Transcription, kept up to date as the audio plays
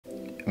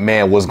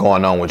Man, what's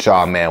going on with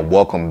y'all, man?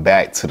 Welcome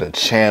back to the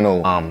channel.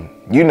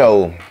 You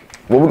know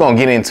what we're gonna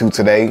get into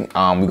today.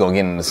 We're gonna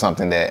get into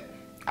something that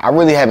I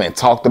really haven't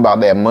talked about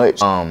that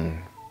much.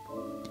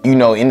 You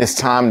know, in this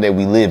time that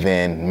we live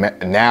in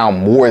now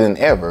more than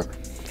ever,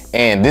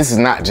 and this is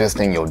not just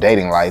in your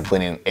dating life,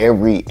 but in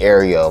every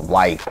area of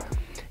life,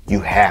 you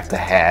have to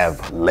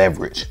have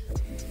leverage.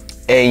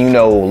 And you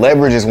know,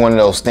 leverage is one of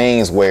those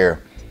things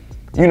where,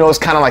 you know, it's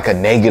kind of like a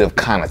negative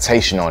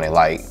connotation on it.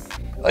 Like,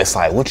 it's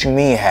like, what you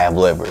mean have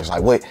leverage?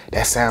 Like, what?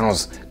 That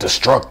sounds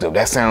destructive.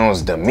 That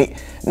sounds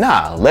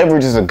Nah,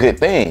 leverage is a good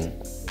thing.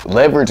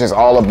 Leverage is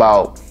all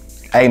about,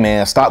 hey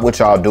man, stop what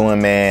y'all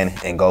doing, man,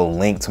 and go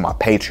link to my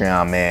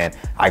Patreon, man.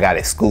 I got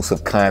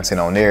exclusive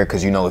content on there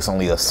because, you know, it's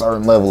only a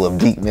certain level of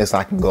deepness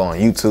I can go on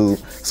YouTube.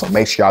 So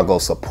make sure y'all go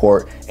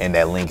support, and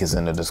that link is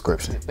in the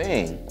description.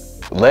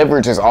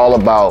 Leverage is all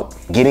about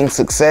getting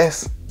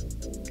success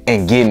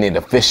and getting it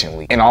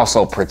efficiently, and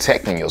also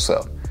protecting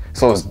yourself.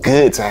 So it's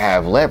good to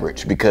have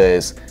leverage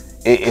because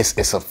it's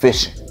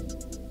efficient.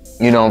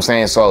 You know what I'm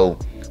saying? So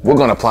we're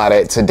gonna apply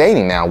that to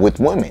dating now with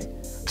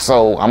women.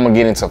 So I'm gonna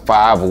get into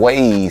 5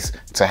 ways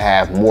to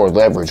have more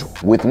leverage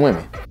with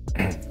women.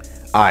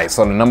 All right,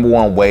 so the number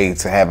 1 way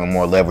to having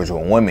more leverage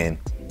with women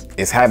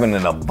is having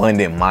an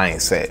abundant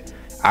mindset.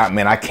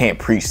 I can't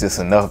preach this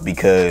enough,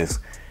 because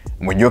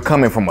when you're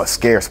coming from a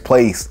scarce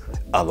place,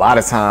 a lot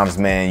of times,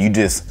 man,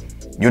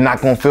 you're not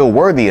gonna feel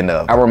worthy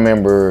enough. I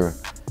remember,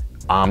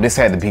 this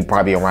had to be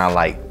probably around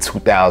like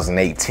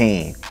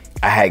 2018.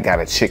 I had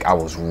got a chick I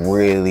was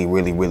really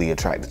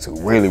attracted to,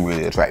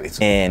 really attracted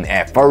to. And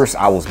at first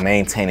I was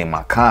maintaining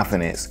my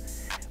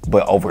confidence,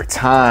 but over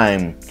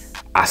time,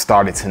 I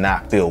started to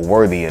not feel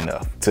worthy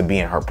enough to be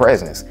in her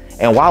presence.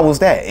 And why was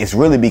that? It's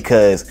really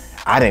because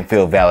I didn't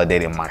feel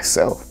validated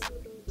myself.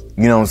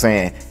 You know what I'm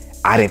saying?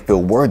 I didn't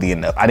feel worthy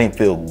enough. I didn't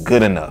feel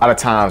good enough. A lot of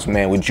times,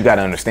 man, what you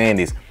gotta understand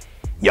is,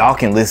 y'all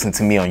can listen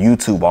to me on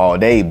YouTube all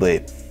day,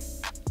 but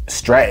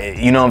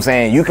you know what I'm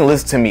saying? You can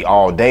listen to me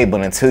all day,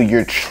 but until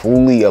you're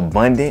truly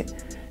abundant,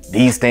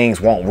 these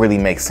things won't really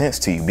make sense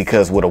to you.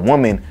 Because with a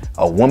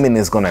woman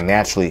is gonna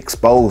naturally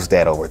expose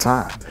that over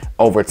time.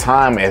 Over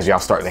time, as y'all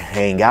start to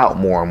hang out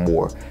more and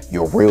more,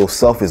 your real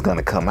self is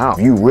gonna come out.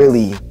 You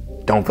really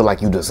don't feel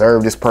like you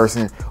deserve this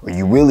person, or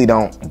you really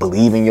don't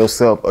believe in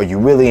yourself, or you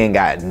really ain't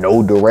got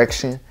no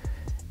direction,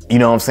 you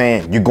know what I'm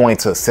saying? You're going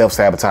to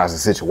self-sabotage the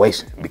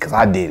situation, because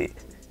I did it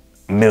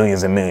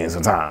millions and millions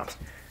of times.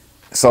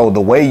 So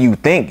the way you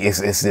think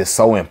is just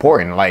so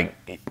important.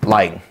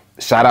 Like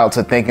shout out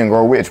to Think and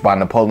Grow Rich by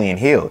Napoleon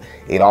Hill.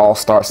 It all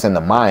starts in the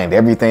mind.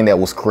 Everything that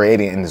was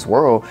created in this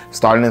world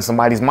started in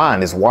somebody's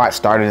mind. This watch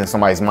started in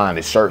somebody's mind.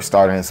 This shirt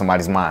started in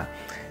somebody's mind.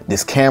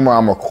 This camera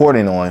I'm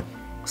recording on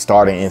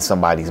started in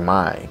somebody's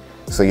mind.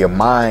 So your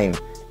mind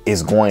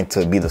is going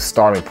to be the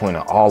starting point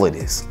of all of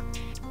this.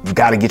 You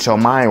got to get your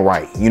mind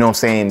right. You know what I'm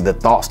saying? The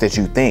thoughts that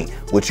you think,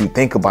 what you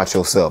think about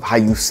yourself, how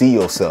you see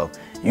yourself.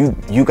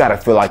 You got to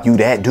feel like you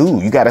that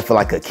dude. You got to feel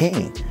like a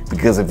king.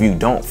 Because if you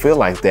don't feel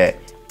like that,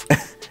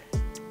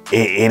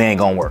 it ain't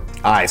gonna work.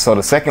 All right, so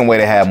the second way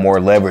to have more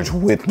leverage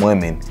with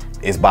women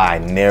is by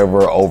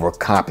never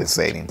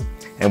overcompensating.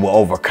 And what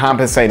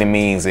overcompensating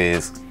means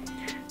is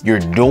you're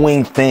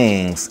doing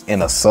things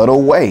in a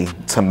subtle way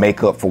to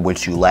make up for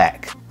what you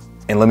lack.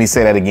 And let me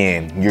say that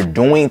again. You're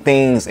doing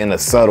things in a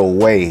subtle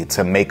way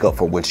to make up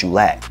for what you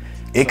lack.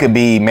 It could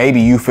be, maybe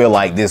you feel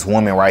like this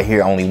woman right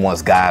here only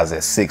wants guys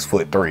that's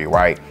 6'3",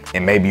 right?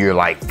 And maybe you're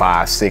like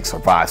 5'6" or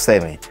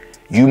 5'7".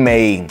 You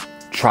may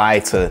try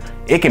to,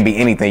 it can be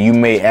anything. You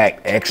may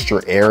act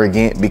extra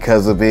arrogant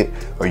because of it,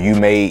 or you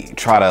may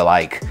try to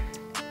like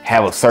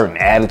have a certain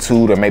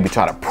attitude, or maybe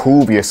try to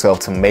prove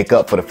yourself to make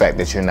up for the fact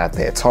that you're not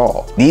that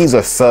tall. These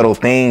are subtle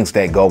things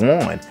that go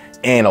on.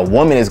 And a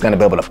woman is gonna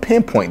be able to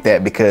pinpoint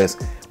that, because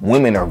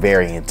women are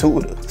very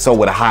intuitive. So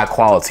with a high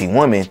quality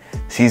woman,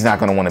 she's not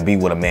gonna wanna be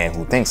with a man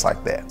who thinks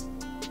like that.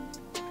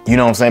 You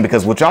know what I'm saying?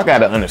 Because what y'all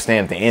gotta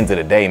understand at the end of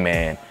the day,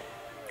 man,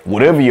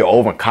 whatever you're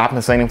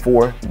overcompensating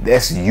for,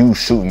 that's you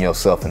shooting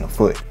yourself in the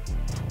foot.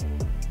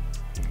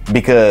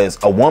 Because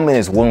a woman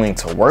is willing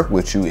to work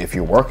with you if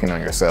you're working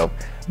on yourself.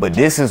 But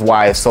this is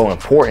why it's so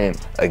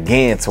important,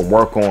 again, to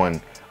work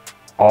on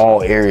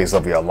all areas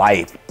of your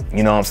life.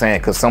 You know what I'm saying?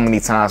 Because so many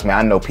times, man,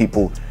 I know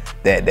people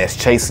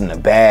that's chasing the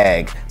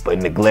bag but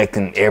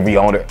neglecting every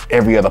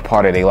other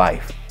part of their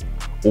life.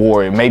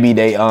 Or maybe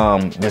they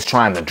just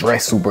trying to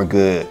dress super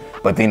good,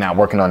 but they're not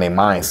working on their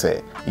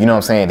mindset. You know what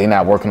I'm saying? They're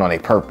not working on their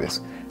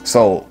purpose.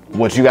 So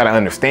what you got to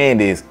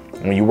understand is,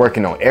 when you're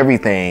working on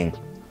everything,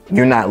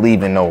 you're not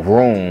leaving no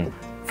room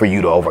for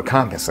you to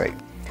overcompensate.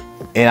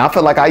 And I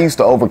feel like I used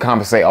to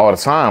overcompensate all the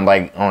time.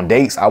 Like on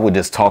dates, I would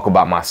just talk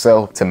about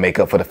myself to make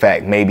up for the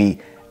fact maybe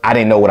I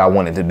didn't know what I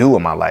wanted to do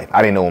in my life.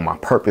 I didn't know what my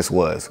purpose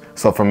was.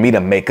 So for me to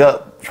make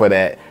up for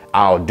that,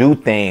 I'll do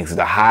things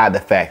to hide the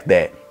fact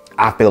that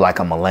I feel like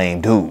I'm a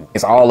lame dude.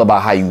 It's all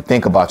about how you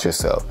think about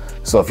yourself.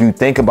 So if you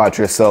think about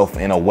yourself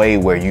in a way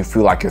where you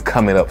feel like you're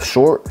coming up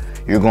short,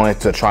 you're going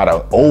to try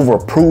to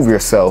overprove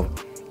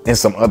yourself in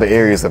some other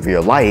areas of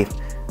your life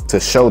to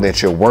show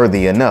that you're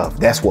worthy enough.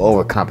 That's what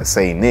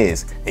overcompensating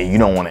is. And you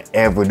don't want to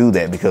ever do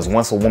that, because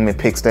once a woman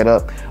picks that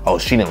up, oh,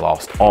 she done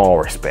lost all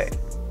respect.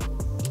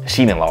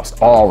 She done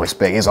lost all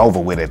respect. It's over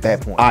with at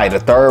that point. All right, the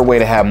third way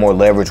to have more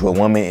leverage with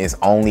women is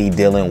only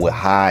dealing with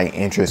high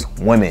interest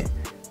women.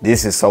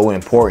 This is so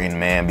important,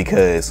 man,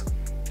 because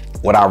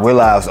what I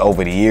realized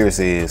over the years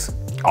is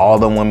all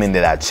the women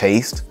that I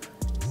chased,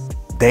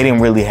 they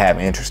didn't really have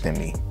interest in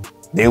me.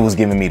 They was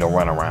giving me the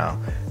runaround.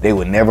 They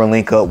would never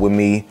link up with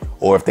me,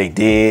 or if they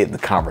did, the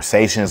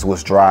conversations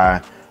was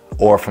dry,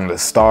 or from the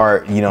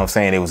start, you know what I'm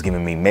saying, they was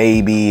giving me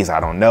maybes, I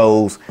don't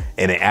knows.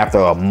 And then after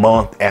a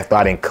month, after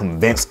I didn't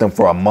convince them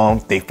for a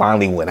month, they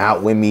finally went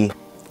out with me.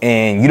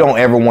 And you don't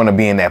ever want to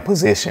be in that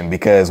position,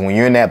 because when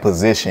you're in that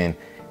position,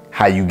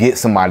 how you get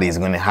somebody is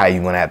how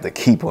you're gonna have to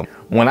keep them.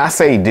 When I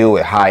say deal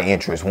with high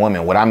interest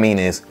women, what I mean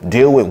is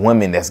deal with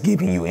women that's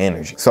giving you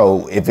energy.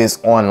 So if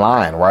it's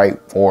online, right,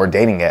 or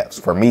dating apps,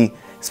 for me,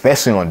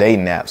 especially on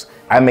dating apps,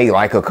 I may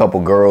like a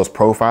couple girls'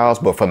 profiles,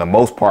 but for the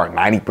most part,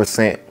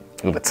 90%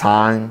 of the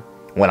time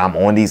when I'm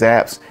on these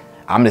apps,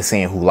 I'm just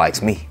seeing who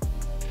likes me.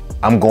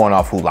 I'm going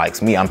off who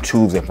likes me. I'm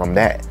choosing from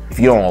that. If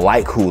you don't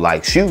like who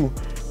likes you,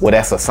 well,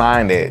 that's a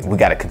sign that we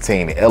got to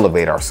continue to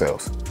elevate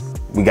ourselves.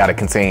 We got to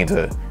continue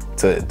to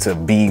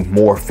be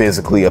more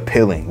physically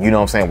appealing. You know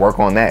what I'm saying? Work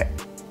on that.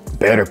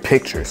 Better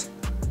pictures.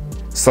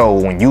 So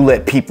when you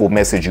let people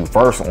message you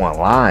first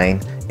online,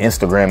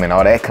 Instagram and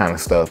all that kind of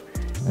stuff,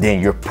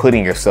 then you're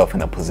putting yourself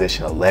in a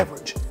position of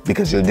leverage,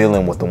 because you're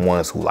dealing with the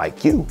ones who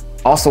like you.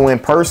 Also in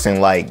person,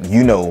 like,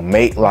 you know,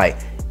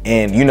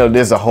 and you know,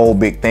 there's a whole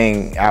big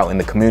thing out in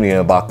the community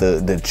about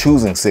the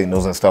choosing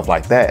signals and stuff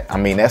like that. I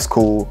mean, that's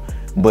cool,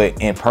 but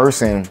in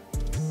person,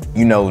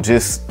 you know,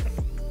 just,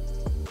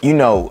 you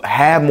know,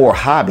 have more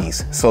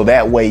hobbies so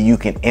that way you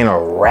can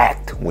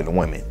interact with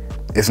women.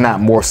 It's not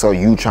more so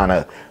you trying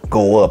to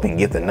go up and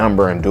get the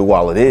number and do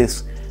all of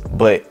this,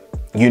 but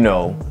you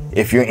know,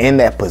 if you're in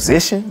that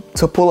position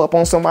to pull up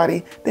on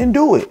somebody, then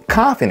do it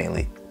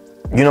confidently.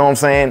 You know what I'm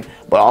saying?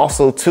 But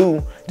also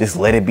too, just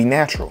let it be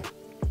natural.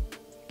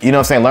 You know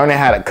what I'm saying? Learning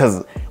how to,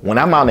 cause when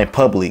I'm out in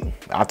public,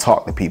 I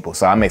talk to people.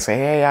 So I may say,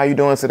 hey, how you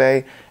doing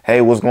today?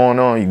 Hey, what's going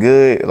on? You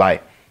good?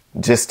 Like,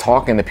 just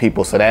talking to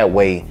people so that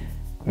way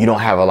you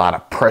don't have a lot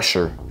of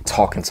pressure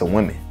talking to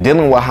women.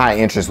 Dealing with high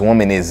interest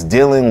women is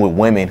dealing with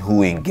women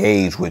who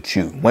engage with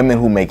you, women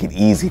who make it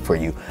easy for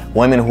you,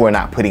 women who are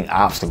not putting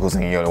obstacles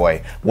in your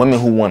way, women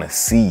who want to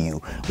see you,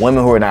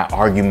 women who are not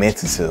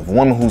argumentative,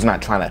 women who's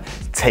not trying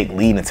to take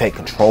lead and take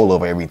control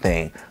over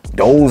everything.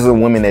 Those are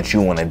women that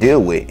you want to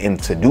deal with.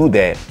 And to do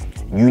that,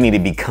 you need to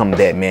become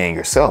that man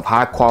yourself.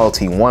 High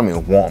quality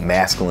women want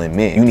masculine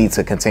men. You need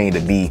to continue to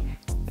be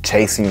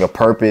chasing your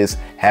purpose,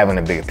 having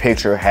a bigger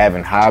picture,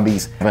 having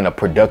hobbies, having a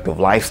productive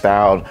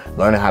lifestyle,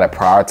 learning how to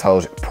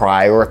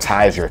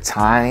prioritize your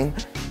time,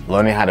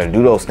 learning how to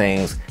do those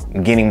things,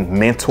 getting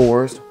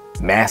mentors,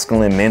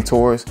 masculine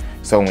mentors.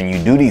 So when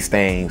you do these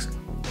things,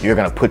 you're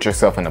gonna put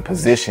yourself in a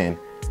position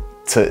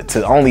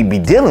to only be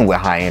dealing with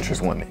high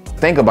interest women.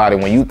 Think about it,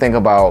 when you think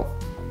about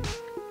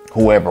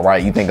whoever,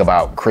 right? You think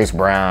about Chris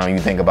Brown, you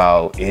think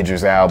about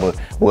Idris Elba.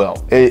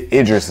 Well,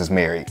 Idris is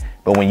married.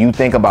 But when you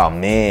think about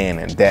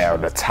men that are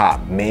the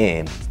top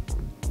men,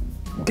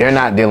 they're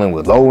not dealing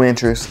with low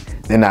interest.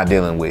 They're not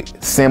dealing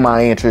with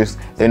semi-interest.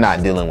 They're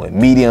not dealing with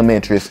medium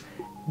interest.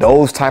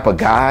 Those type of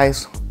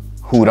guys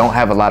who don't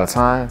have a lot of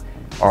time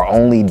are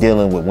only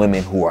dealing with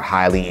women who are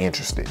highly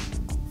interested.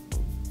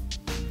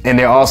 And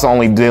they're also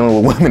only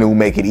dealing with women who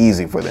make it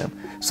easy for them.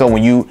 So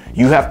when you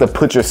have to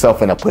put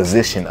yourself in a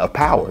position of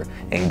power,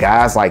 and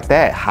guys like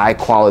that, high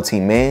quality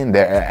men,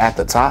 they're at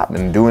the top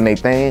and doing their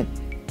thing,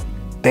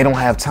 they don't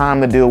have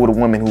time to deal with a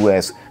woman who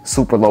has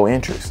super low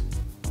interest.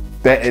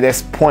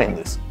 That's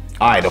pointless.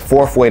 All right, the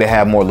fourth way to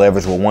have more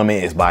leverage with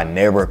women is by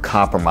never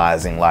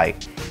compromising. Like,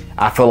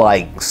 I feel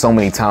like so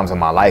many times in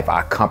my life,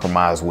 I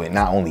compromise with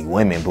not only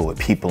women, but with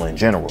people in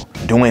general.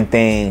 Doing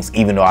things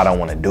even though I don't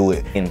want to do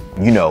it. And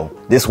you know,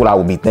 this is what I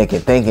would be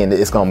thinking that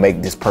it's gonna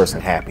make this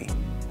person happy.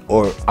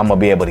 Or I'm gonna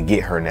be able to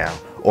get her now.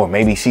 Or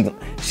maybe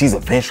she's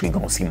eventually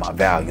gonna see my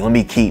value. Let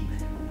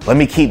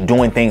me keep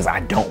doing things I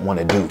don't want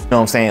to do. You know what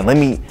I'm saying? Let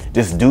me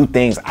just do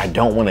things I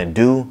don't want to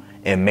do,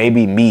 and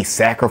maybe me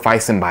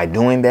sacrificing by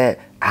doing that,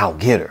 I'll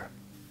get her.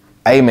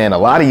 Hey man, a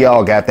lot of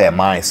y'all got that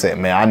mindset,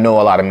 man. I know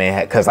a lot of men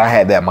had, because I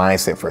had that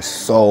mindset for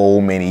so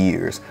many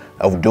years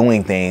of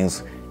doing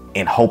things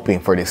and hoping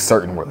for this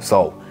certain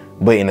result.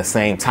 But in the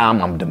same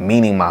time, I'm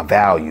demeaning my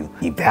value,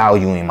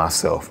 devaluing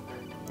myself.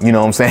 You know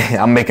what I'm saying?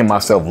 I'm making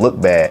myself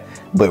look bad,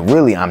 but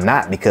really I'm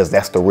not, because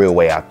that's the real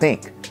way I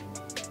think.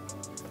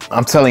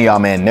 I'm telling y'all,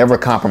 man, never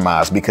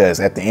compromise, because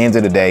at the end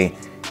of the day,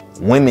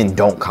 women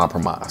don't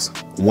compromise.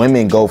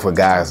 Women go for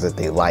guys that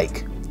they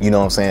like. You know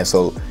what I'm saying?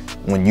 So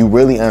when you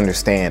really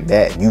understand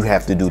that, you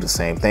have to do the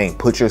same thing.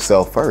 Put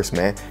yourself first,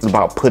 man. It's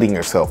about putting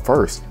yourself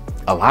first.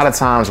 A lot of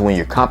times when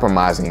you're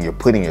compromising, you're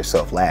putting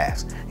yourself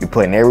last. You're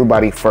putting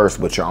everybody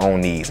first but your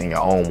own needs and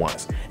your own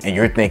wants. And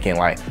you're thinking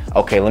like,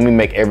 okay, let me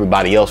make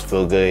everybody else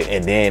feel good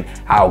and then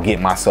I'll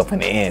get myself in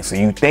the end. So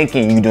you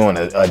thinking you doing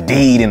a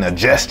deed and a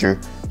gesture,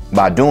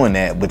 by doing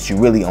that, but you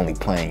really only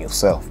playing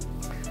yourself.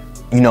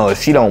 You know,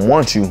 if she don't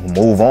want you,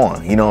 move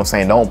on. You know what I'm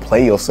saying? Don't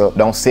play yourself.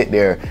 Don't sit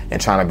there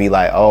and trying to be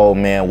like, oh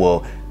man,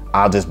 well,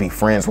 I'll just be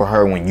friends with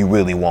her when you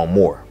really want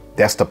more.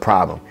 That's the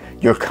problem.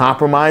 You're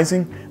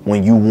compromising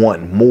when you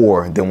want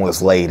more than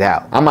what's laid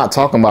out. I'm not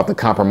talking about the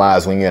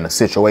compromise when you're in a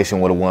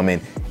situation with a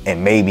woman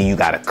and maybe you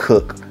gotta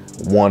cook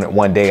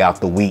one day out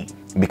the week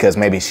because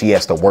maybe she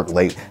has to work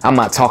late. I'm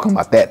not talking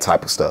about that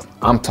type of stuff.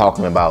 I'm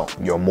talking about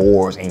your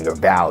mores and your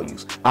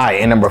values. All right,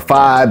 and number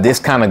 5, this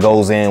kind of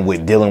goes in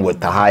with dealing with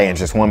the high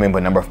interest women,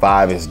 but number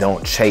 5 is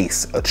don't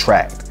chase,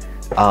 attract.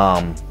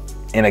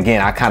 And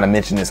again, I kind of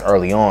mentioned this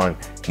early on.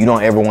 You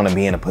don't ever want to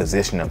be in a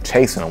position of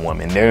chasing a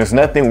woman. There's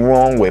nothing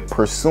wrong with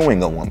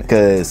pursuing a woman,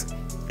 because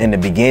in the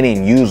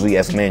beginning, usually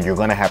as men, you're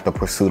gonna have to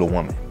pursue the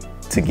woman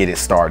to get it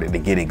started, to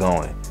get it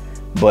going.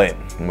 But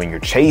when you're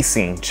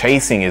chasing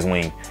is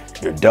when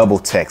you're double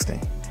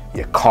texting,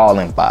 you're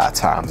calling 5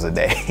 times a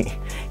day.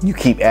 You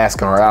keep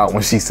asking her out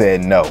when she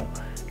said no.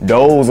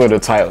 Those are the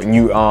type,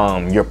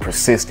 you're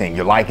persistent.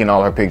 You're liking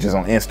all her pictures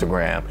on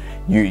Instagram.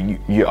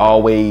 You're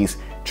always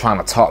trying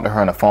to talk to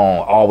her on the phone,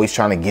 always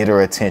trying to get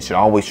her attention,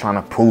 always trying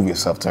to prove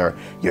yourself to her.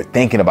 You're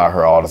thinking about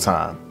her all the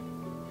time.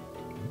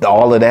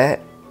 All of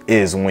that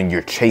is when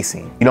you're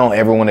chasing. You don't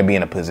ever want to be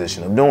in a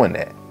position of doing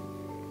that.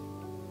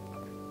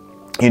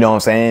 You know what I'm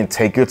saying?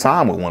 Take your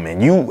time with women.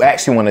 You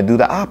actually want to do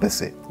the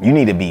opposite. You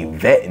need to be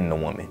vetting the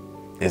woman.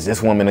 Is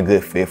this woman a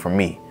good fit for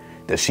me?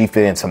 Does she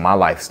fit into my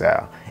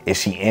lifestyle? Is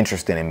she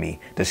interested in me?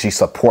 Does she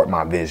support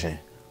my vision?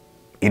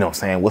 You know what I'm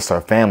saying? What's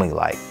her family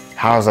like?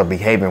 How's her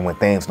behavior when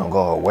things don't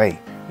go her way?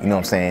 You know what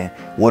I'm saying?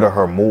 What are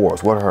her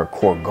mores? What are her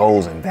core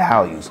goals and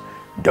values?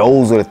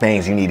 Those are the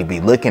things you need to be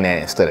looking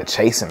at instead of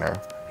chasing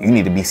her. You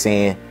need to be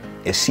saying,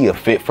 is she a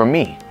fit for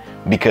me?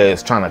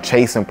 Because trying to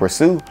chase and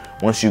pursue,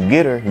 once you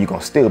get her, you're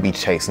gonna still be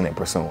chasing and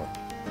pursuing.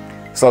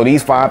 So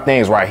these 5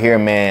 things right here,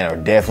 man, are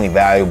definitely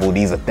valuable.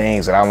 These are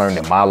things that I learned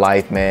in my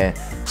life, man.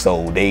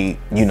 So they,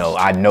 you know,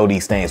 I know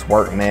these things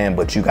work, man,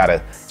 but you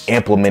gotta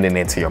implement it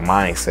into your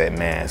mindset,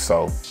 man.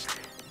 So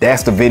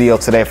that's the video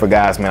today for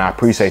guys, man. I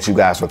appreciate you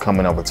guys for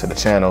coming over to the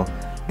channel.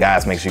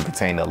 Guys, make sure you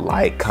continue to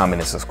like,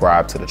 comment, and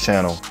subscribe to the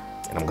channel.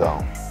 And I'm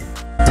gone.